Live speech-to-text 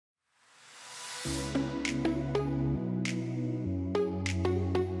Welcome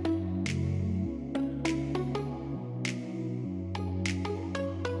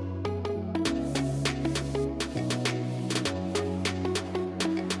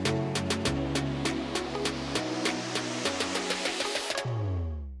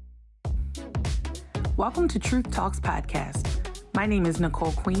to Truth Talks Podcast. My name is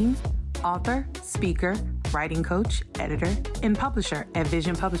Nicole Queen, author, speaker, writing coach, editor, and publisher at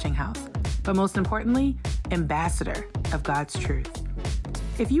Vision Publishing House, but most importantly, ambassador of God's truth.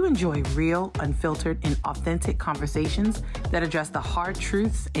 If you enjoy real, unfiltered, and authentic conversations that address the hard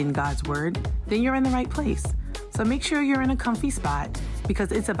truths in God's Word, then you're in the right place. So make sure you're in a comfy spot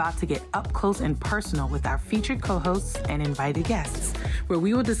because it's about to get up close and personal with our featured co-hosts and invited guests, where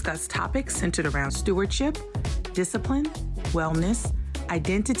we will discuss topics centered around stewardship, discipline, wellness,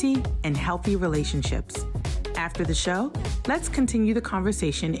 identity, and healthy relationships. After the show, let's continue the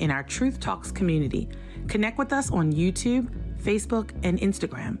conversation in our Truth Talks community. Connect with us on YouTube, Facebook, and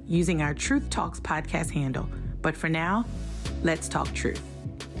Instagram using our Truth Talks podcast handle. But for now, let's talk truth.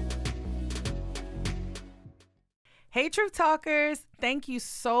 Hey, Truth Talkers. Thank you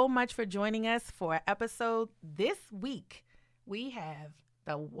so much for joining us for our episode this week. We have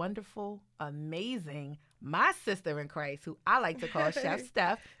the wonderful, amazing, my sister in Christ, who I like to call Chef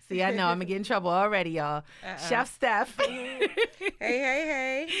Steph. See, I know I'm going to get in trouble already, y'all. Chef Steph.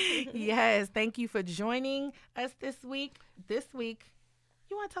 Hey. Yes, thank you for joining us this week.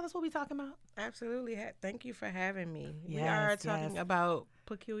 You want to tell us what we're talking about? Absolutely. Thank you for having me. Yes, we are talking about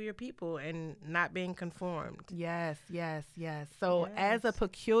peculiar people and not being conformed. Yes. So as a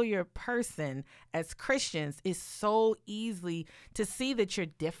peculiar person, as Christians, it's so easy to see that you're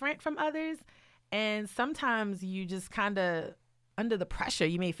different from others. And sometimes you just kind of, under the pressure,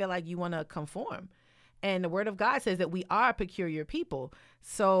 you may feel like you want to conform. And the Word of God says that we are peculiar people.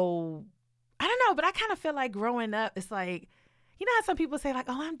 So I don't know, but I kind of feel like growing up, it's like, you know how some people say like,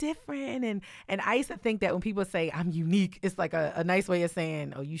 oh, I'm different. And I used to think that when people say I'm unique, it's like a nice way of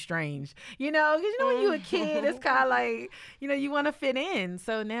saying, oh, you strange. You know, because when you're a kid, it's kind of like, you want to fit in.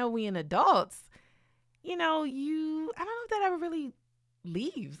 So now we in adults, I don't know if that ever really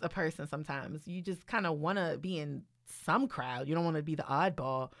leaves a person sometimes. You just kind of want to be in some crowd. You don't want to be the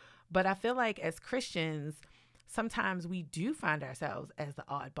oddball. But I feel like as Christians, sometimes we do find ourselves as the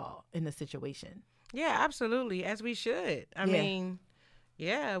oddball in the situation. Yeah, absolutely. As we should. I mean,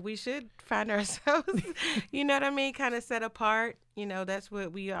 we should find ourselves, you know what I mean? Kind of set apart. That's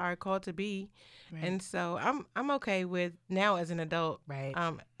what we are called to be. Right. And so I'm okay with now as an adult. Right.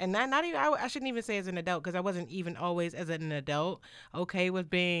 And not even, I shouldn't even say as an adult, because I wasn't even always as an adult okay with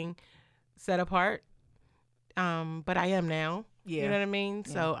being set apart. But I am now. Yeah. You know what I mean?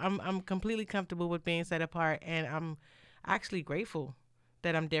 Yeah. So I'm completely comfortable with being set apart, and I'm actually grateful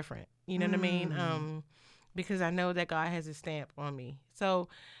that I'm different. You know what I mean? Because I know that God has a stamp on me. So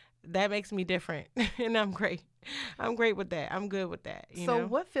that makes me different. And I'm great. I'm great with that. I'm good with that. You know?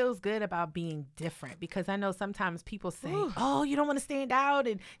 What feels good about being different? Because I know sometimes people say, oh, you don't want to stand out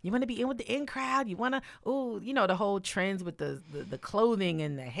and you want to be in with the in crowd. You want to, the whole trends with the clothing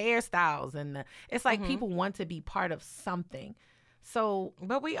and the hairstyles. And it's like people want to be part of something. So,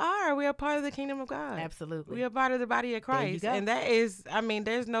 but we are part of the kingdom of God. Absolutely. We are part of the body of Christ. And that is,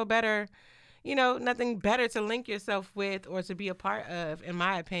 there's no better, nothing better to link yourself with or to be a part of, in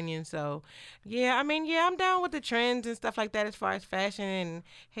my opinion. So, I'm down with the trends and stuff like that as far as fashion and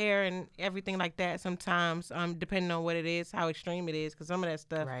hair and everything like that sometimes, depending on what it is, how extreme it is, because some of that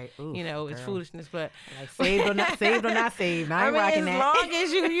stuff, right. Is foolishness. But like saved or not saved. I ain't rocking that. As long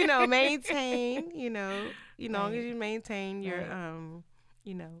as you, maintain, long as you maintain your,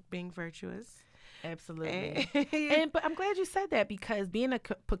 being virtuous. Absolutely. But I'm glad you said that, because being a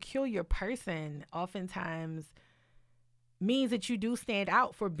peculiar person oftentimes means that you do stand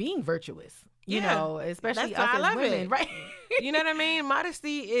out for being virtuous. Especially us as women, right? You know what I mean?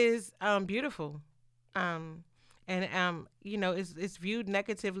 Modesty is beautiful. It's viewed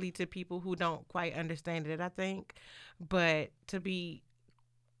negatively to people who don't quite understand it, I think. But to be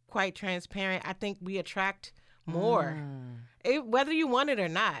quite transparent, I think we attract more. Whether you want it or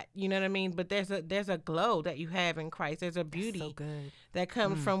not, you know what I mean? But there's a glow that you have in Christ. There's a beauty that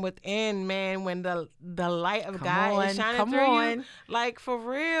comes from within, man, when the light of God is shining through you. Like, for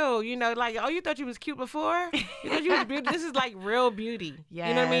real, like, oh, you thought you was cute before? You thought you was beautiful? This is like real beauty. Yes,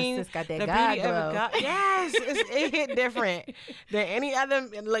 you know what I mean? It's got that God glow. Yes, it hit different than any other.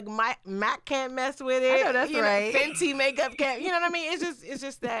 Like, Mac can't mess with it. I know that's right. Fenty makeup can't. You know what I mean? It's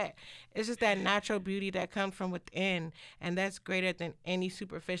just that natural beauty that comes from within, and that's greater than any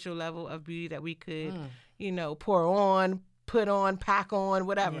superficial level of beauty that we could, pour on, put on, pack on,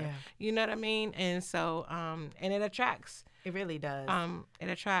 whatever. Yeah. You know what I mean? And so, and it attracts. It really does. It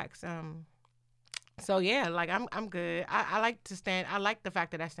attracts. So yeah, like I'm good. I like to stand. I like the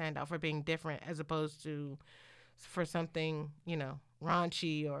fact that I stand out for being different as opposed to for something,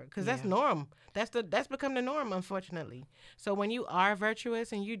 raunchy or because that's norm. That's become the norm, unfortunately. So when you are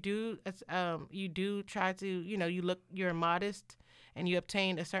virtuous and you do try to, you're modest and you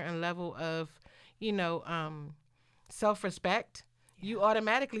obtain a certain level of, self-respect, you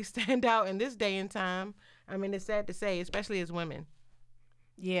automatically stand out in this day and time. I mean, it's sad to say, especially as women.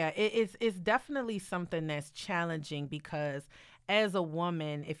 Yeah, it's definitely something that's challenging because as a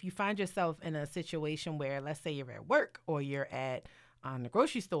woman, if you find yourself in a situation where, let's say you're at work or you're at the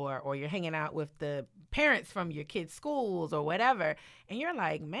grocery store or you're hanging out with the parents from your kids' schools or whatever, and you're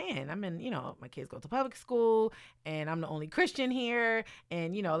like, man, I'm in, my kids go to public school and I'm the only Christian here.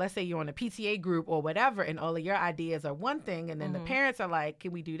 And, let's say you're on a PTA group or whatever, and all of your ideas are one thing. And then the parents are like,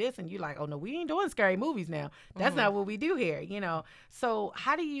 can we do this? And you're like, oh, no, we ain't doing scary movies now. That's not what we do here, So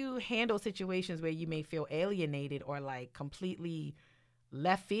how do you handle situations where you may feel alienated or like completely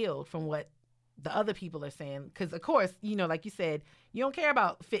left field from what the other people are saying? Because, of course, like you said, you don't care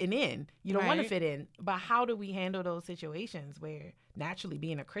about fitting in. You don't want to fit in. But how do we handle those situations where naturally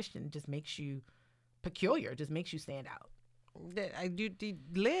being a Christian just makes you peculiar, just makes you stand out? You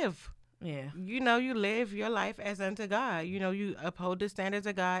live. Yeah. You live your life as unto God. You uphold the standards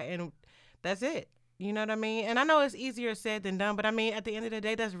of God, and that's it. You know what I mean? And I know it's easier said than done, but I mean, at the end of the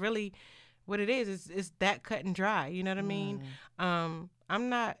day, that's really what it is. It's that cut and dry. You know what I mean? I'm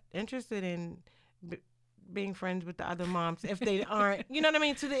not interested in being friends with the other moms if they aren't, you know what I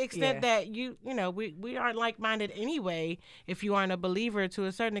mean? To the extent that we aren't like-minded anyway. If you aren't a believer, to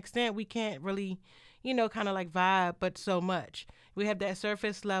a certain extent, we can't really, kind of like vibe, but so much. We have that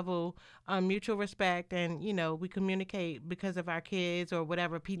surface level mutual respect, and, we communicate because of our kids or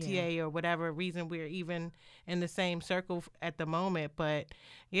whatever PTA or whatever reason we're even in the same circle at the moment. But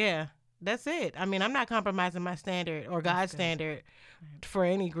yeah, that's it. I mean, I'm not compromising my standard or God's standard for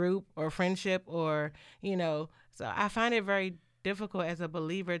any group or friendship or, so I find it very difficult as a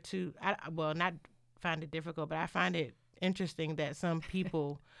believer not find it difficult, but I find it interesting that some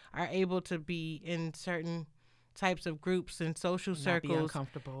people are able to be in certain types of groups and social circles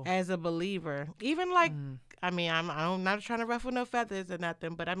as a believer. Even like, I mean, I'm not trying to ruffle no feathers or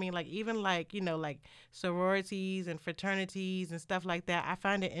nothing, but I mean, like, even like, like sororities and fraternities and stuff like that. I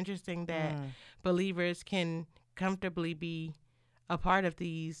find it interesting that believers can comfortably be a part of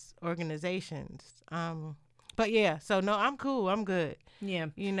these organizations. But yeah, so no, I'm cool. I'm good. Yeah.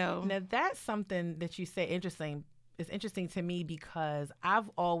 Now that's something that you say interesting. It's interesting to me because I've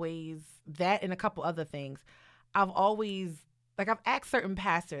always, that and a couple other things, I've always, like, I've asked certain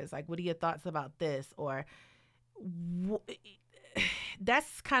pastors, like, what are your thoughts about this? Or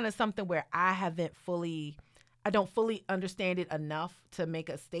that's kind of something where I don't fully understand it enough to make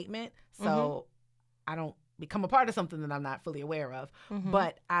a statement. So I don't become a part of something that I'm not fully aware of.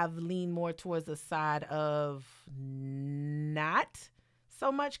 But I've leaned more towards the side of not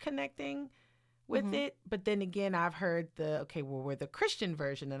so much connecting with it. But then again, I've heard we're the Christian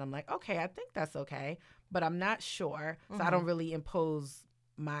version. And I'm like, okay, I think that's okay. But I'm not sure. So I don't really impose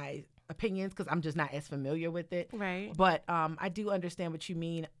my opinions because I'm just not as familiar with it. Right. But I do understand what you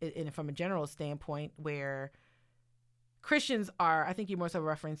mean from a general standpoint where Christians are, I think you're more so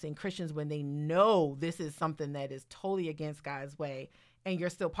referencing Christians when they know this is something that is totally against God's way and you're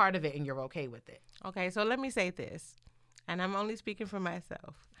still part of it and you're okay with it. Okay, so let me say this, and I'm only speaking for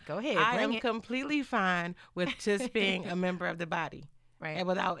myself. Go ahead. I am completely fine with just being a member of the body. Right. And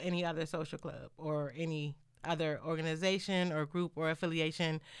without any other social club or any other organization or group or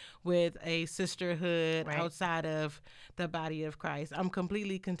affiliation with a sisterhood outside of the body of Christ. I'm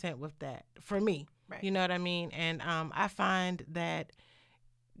completely content with that for me. Right. You know what I mean? And I find that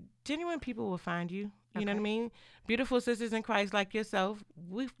genuine people will find you. You know what I mean? Beautiful sisters in Christ like yourself,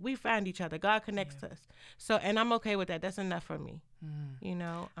 we find each other. God connects us. So, and I'm okay with that. That's enough for me.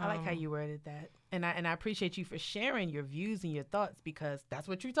 I like how you worded that. And I appreciate you for sharing your views and your thoughts because that's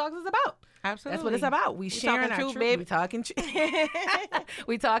what Truth Talks is about. Absolutely. That's what it's about. We sharing our truth, baby. We talking truth.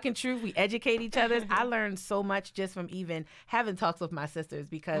 We talking truth. We educate each other. I learned so much just from even having talks with my sisters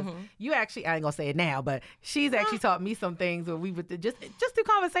because you actually, I ain't gonna say it now, but she's actually taught me some things where we would just do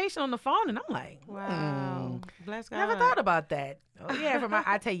conversation on the phone and I'm like, wow. Bless God. Never thought about that. Oh yeah,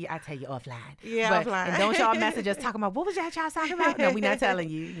 I tell you offline. Yeah, but, offline. And don't y'all message us talking about what was y'all talking about? No, we not telling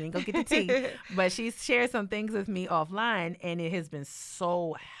you. You ain't gonna get the tea. But she's shared some things with me offline, and it has been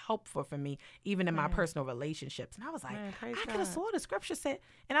so helpful for me, even in my personal relationships. And I was like, I could have swore the scripture said,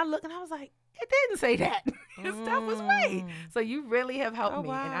 and I looked and I was like, it didn't say that. His stuff was right. So you really have helped me,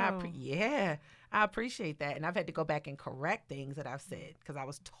 wow. and I appreciate that. And I've had to go back and correct things that I've said because I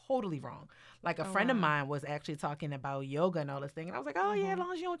was totally wrong. Like a friend of mine was actually talking about yoga and all this thing. And I was like, oh, yeah, as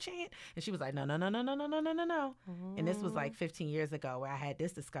long as you don't chant. And she was like, no. And this was like 15 years ago where I had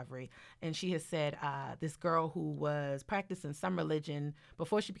this discovery. And she had said this girl who was practicing some religion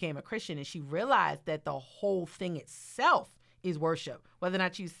before she became a Christian. And she realized that the whole thing itself is worship. Whether or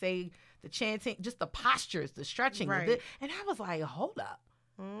not you say the chanting, just the postures, the stretching. Right. And I was like, hold up.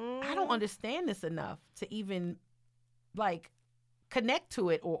 I don't understand this enough to even like connect to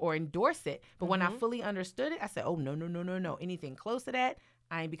it or endorse it. But when I fully understood it, I said, oh, no. Anything close to that,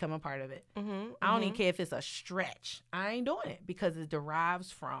 I ain't becoming part of it. I don't even care if it's a stretch. I ain't doing it because it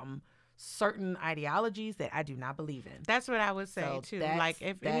derives from certain ideologies that I do not believe in. That's what I would say too. Like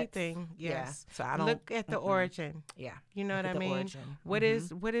if anything, yes. Yeah. So I don't look at the origin. Yeah. You know what I mean? What is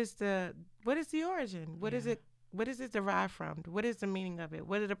the origin? What is it derived from? What is the meaning of it?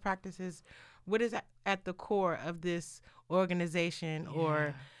 What are the practices? What is at the core of this organization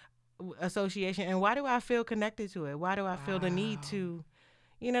or association? And why do I feel connected to it? Why do I feel the need to,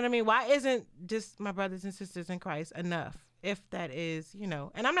 you know what I mean? Why isn't just my brothers and sisters in Christ enough? If that is,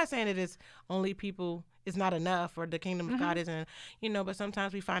 and I'm not saying that it's only people, it's not enough or the kingdom of God isn't, but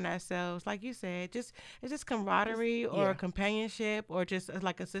sometimes we find ourselves, like you said, it's just camaraderie or companionship or just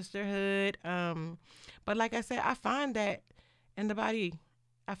like a sisterhood. But like I said, I find that in the body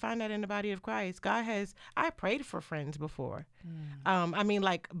of Christ. I prayed for friends before. I mean,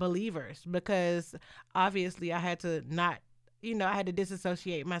 like believers, because obviously I had to I had to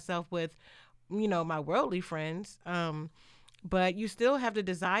disassociate myself with, my worldly friends. But you still have the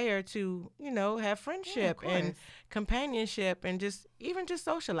desire to, have friendship and companionship and just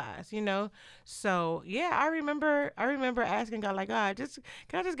socialize, So I remember asking God, like, God,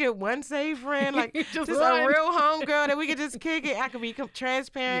 can I just get one saved friend, like just a real homegirl that we could just kick it. I could be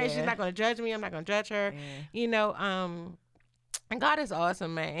transparent. Yeah. She's not going to judge me. I'm not going to judge her. Yeah. And God is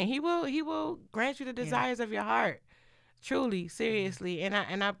awesome, man. And He will grant you the desires of your heart. Truly, seriously, and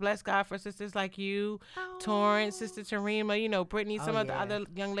I bless God for sisters like you, Torrance, Sister Tarima, Brittany, some of the other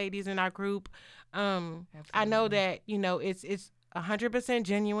young ladies in our group. I know that it's 100%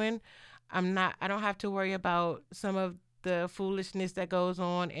 genuine. I don't have to worry about some of the foolishness that goes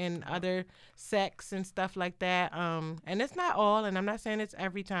on in other sects and stuff like that. And it's not all, and I'm not saying it's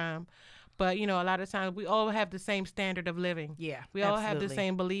every time. But, a lot of times we all have the same standard of living. Yeah, we all have the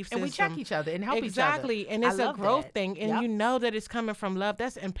same belief system. And we check each other and help each other. Exactly. And it's a growth thing. And you know that it's coming from love.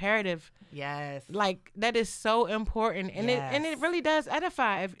 That's imperative. Yes. Like, that is so important. And it really does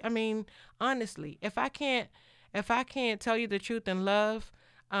edify. Honestly, if I can't tell you the truth in love,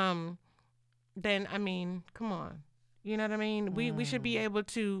 then, come on. You know what I mean? We should be able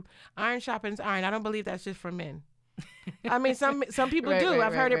to, iron sharpens iron. I don't believe that's just for men. Some people do.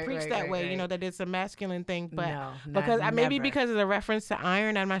 I've heard it preached that way, that it's a masculine thing, but maybe because of the reference to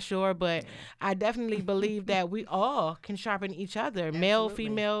iron, I'm not sure, but I definitely believe that we all can sharpen each other, male,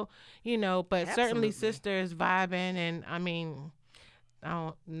 female, but certainly sisters vibing, and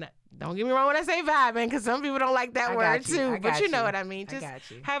don't get me wrong when I say vibing, because some people don't like that word too, but you know what I mean. Just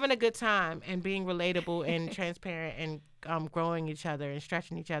having a good time and being relatable and transparent and growing each other and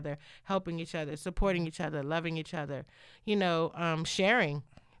stretching each other, helping each other, supporting each other, loving each other, sharing,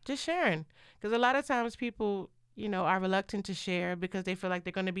 because a lot of times people are reluctant to share because they feel like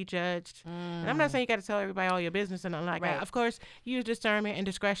they're going to be judged. And I'm not saying you got to tell everybody all your business and nothing like that. Of course, use discernment and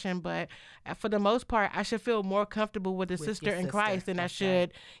discretion, but for the most part, I should feel more comfortable with a sister in Christ than I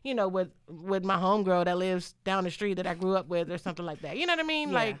should, with my homegirl that lives down the street that I grew up with or something like that. You know what I mean?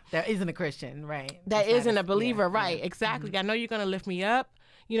 Yeah. Like, that isn't a Christian, right? That isn't a believer, right? Yeah. Exactly. I know you're going to lift me up.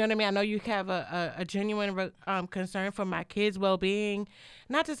 You know what I mean? I know you have a genuine concern for my kids' well-being.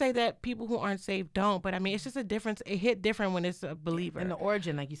 Not to say that people who aren't saved don't, but it's just a difference. It hit different when it's a believer. And the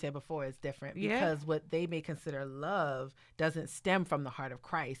origin, like you said before, is different because what they may consider love doesn't stem from the heart of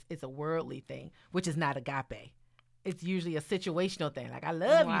Christ. It's a worldly thing, which is not agape. It's usually a situational thing. Like, I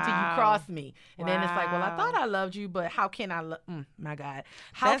love you till you cross me. And then it's like, well, I thought I loved you, but how can I my God.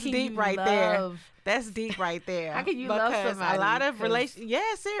 That's deep right there. That's deep right there. How can you love somebody? A lot of relations,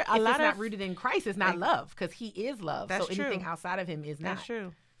 it's not rooted in Christ, it's not love, because He is love. That's so true. Anything outside of Him is not. That's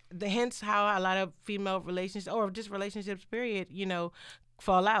true. Hence how a lot of female relationships, or just relationships, period,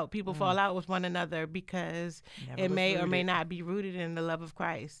 fall out. People fall out with one another because Never it was may or may rooted. not be rooted in the love of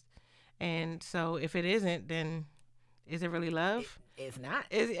Christ. And so if it isn't, then is it really love? It's not.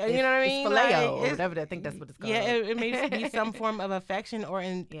 You know what I mean? It's Like, phileo or whatever. I think that's what it's called. Yeah, it may be some form of affection or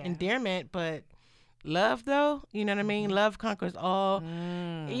Yeah. endearment, but love, though, you know what I mean? Love conquers all.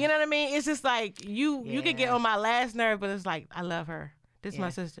 You know what I mean? It's just like you could get Yeah. on my last nerve, but it's like, I love her. This is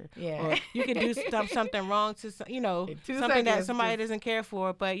my sister. Yeah. Or you can do something wrong to, In 2 something that seconds, somebody just- doesn't care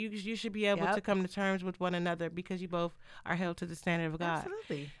for, but you should be able Yep. to come to terms with one another because you both are held to the standard of God.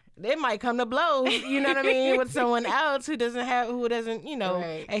 Absolutely. It might come to blows, you know what I mean, with someone else who doesn't,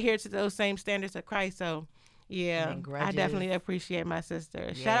 Right. adhere to those same standards of Christ. So, yeah, And then I definitely grudges. appreciate my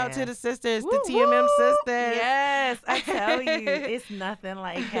sister. Shout out to Yeah. the sisters, Woo, the TMM woo. sisters. Yes, I tell you, it's nothing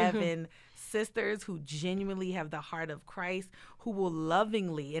like having sisters who genuinely have the heart of Christ, who will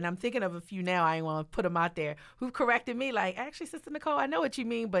lovingly, and I'm thinking of a few now, I ain't want to put them out there, who've corrected me like, actually, Sister Nicole, I know what you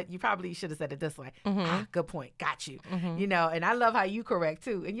mean, but you probably should have said it this way. Good point. Got you. You know, and I love how you correct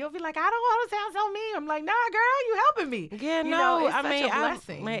too. And you'll be like, I don't want to sound so mean. I'm like, nah, girl, you helping me. Yeah, You no, know, it's I such mean, a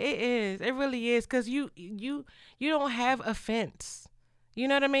blessing. man, it is. It really is, because you don't have offense. You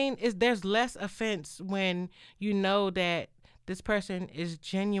know what I mean? There's less offense when you know that this person is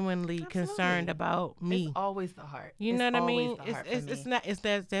genuinely concerned Absolutely. about me. It's always the heart. You It's know what I always mean? the heart for It's me.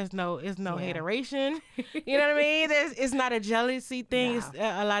 not. There's no Yeah. hateration. You know what I mean? It's not a jealousy thing. No. It's,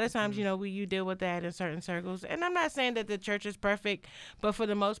 a lot of times, you deal with that in certain circles. And I'm not saying that the church is perfect, but for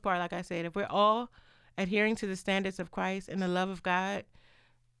the most part, like I said, if we're all adhering to the standards of Christ and the love of God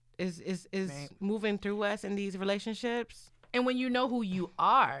is Right. moving through us in these relationships. And when you know who you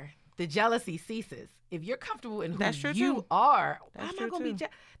are, the jealousy ceases. If you're comfortable in who That's true, you too. are, why That's am I true, going to be too.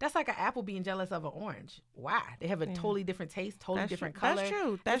 that's like an apple being jealous of an orange. Why? They have a totally different taste, totally That's different true. color. That's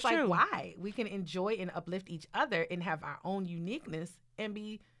true. That's it's like, true. why? We can enjoy and uplift each other and have our own uniqueness and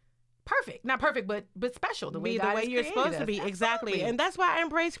be perfect. Not perfect, but special. The way Be God the way has you're created supposed to us. be. Exactly. Absolutely. And that's why I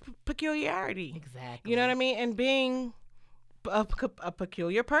embrace peculiarity. Exactly. You know what I mean? And being a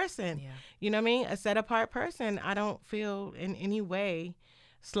peculiar person. Yeah. You know what I mean? A set apart person. I don't feel in any way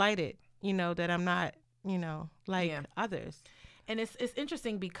slighted, that I'm not, like Yeah. others. And it's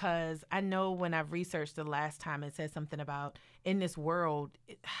interesting because I know when I've researched the last time, it said something about in this world,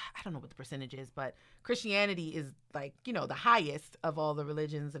 I don't know what the percentage is, but Christianity is like, the highest of all the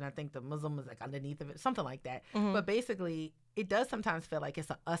religions. And I think the Muslim is like underneath of it, something like that. But basically, it does sometimes feel like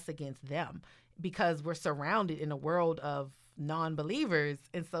it's a us against them because we're surrounded in a world of non-believers.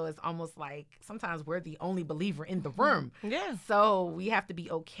 And so it's almost like sometimes we're the only believer in the room. Yeah. So we have to be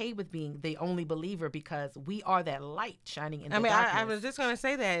okay with being the only believer because we are that light shining in the I mean, darkness. I was just going to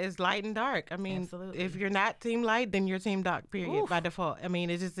say that it's light and dark. I mean, Absolutely. if you're not team light, then you're team dark, period, Oof. by default. I mean,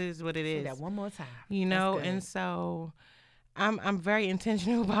 it just is what it Say is. that one more time. You That's know, good. and so I'm very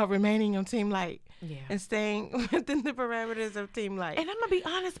intentional about remaining on team light Yeah. and staying within the parameters of team light. And I'm going to be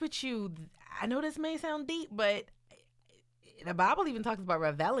honest with you. I know this may sound deep, but the Bible even talks about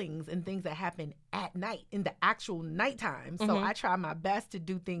revelings and things that happen at night, in the actual nighttime. So I try my best to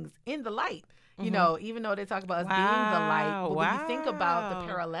do things in the light, even though they talk about us being the light. But when you think about the Wow.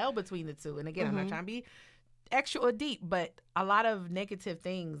 parallel between the two, and again, I'm not trying to be extra or deep, but a lot of negative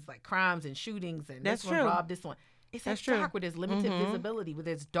things like crimes and shootings and That's this one true. robbed this one. It's That's that true. dark where there's limited visibility, where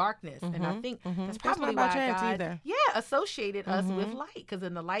there's darkness. And I think that's That's probably not by why chance God either. associated us with light. Because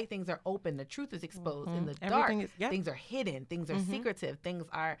in the light, things are open. The truth is exposed. In the dark, Everything is- yep. things are hidden. Things are secretive. Things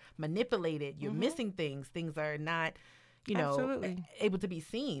are manipulated. You're missing things. Things are not, Absolutely. able to be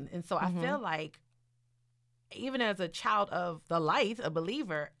seen. And so I feel like even as a child of the light, a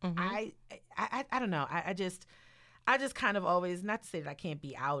believer, I don't know. I just kind of always, not to say that I can't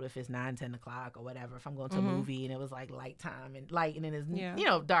be out if it's 9, 10 o'clock or whatever, if I'm going to a movie and it was like light time and light and then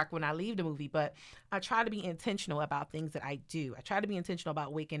it's, dark when I leave the movie. But I try to be intentional about things that I do. I try to be intentional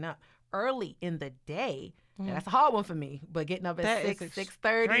about waking up early in the day. And that's a hard one for me, but getting up at That is 6:30.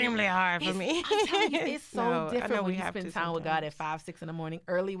 extremely hard for me. I'm telling you, it's so No, I know different when we you have spend to time with God at sometimes. 5, 6 in the morning,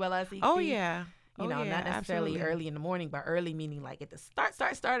 early, well, as he Oh, speaks. yeah. Not necessarily absolutely. early in the morning, but early meaning like at the start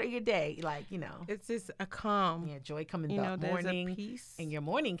of your day. Like, It's just a calm. yeah, joy coming You the know, there's morning. a peace. And your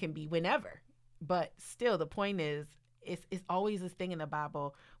morning can be whenever. But still, the point is, it's always this thing in the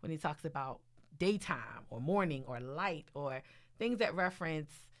Bible when he talks about daytime or morning or light or things that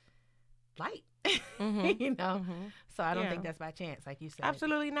reference light. So I don't Yeah. think that's by chance, like you said.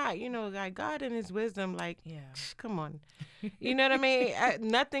 Absolutely not. Like God in his wisdom, like, Yeah. come on. You know what I mean?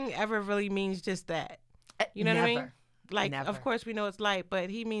 Nothing ever really means just that. You know what I mean? Never. Like, Never. of course we know it's light, but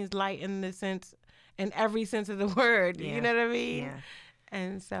he means light in every sense of the word. Yeah. You know what I mean? Yeah.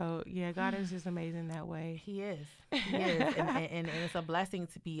 And so, yeah, God is just amazing that way. He is. He is. And it's a blessing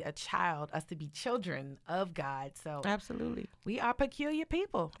to be a child, us to be children of God. So absolutely, we are peculiar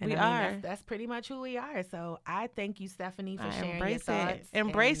people. And we are. That's pretty much who we are. So I thank you, Stephanie, for sharing your thoughts.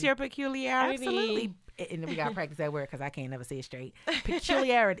 Embrace your peculiarity. Absolutely. And we got to practice that word because I can't never say it straight.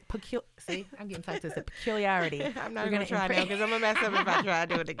 Peculiarity. See, I'm getting touched to peculiarity. I'm not going to try now because I'm going to mess up if I try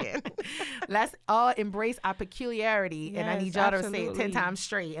to do it again. Let's all embrace our peculiarity. Yes, and I need y'all to say it 10 times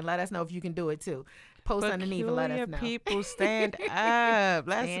straight and let us know if you can do it too. Post underneath and let us know. People, stand up. Let's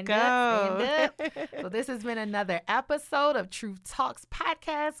stand go. Up, stand up. So this has been another episode of Truth Talks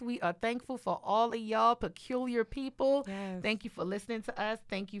Podcast. We are thankful for all of y'all peculiar people. Yes. Thank you for listening to us.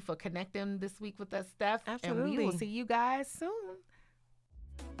 Thank you for connecting this week with us, Steph. Absolutely. And we will see you guys soon.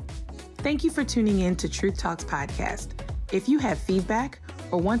 Thank you for tuning in to Truth Talks Podcast. If you have feedback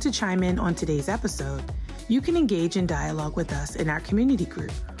or want to chime in on today's episode, you can engage in dialogue with us in our community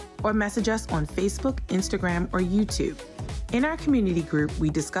group or message us on Facebook, Instagram, or YouTube. In our community group, we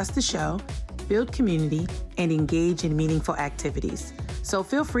discuss the show, build community, and engage in meaningful activities. So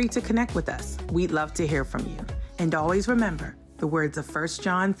feel free to connect with us. We'd love to hear from you. And always remember the words of 1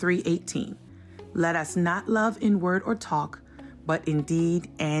 John 3:18. Let us not love in word or talk, but in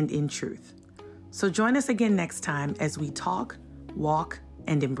deed and in truth. So join us again next time as we talk, walk,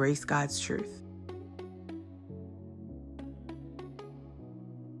 and embrace God's truth.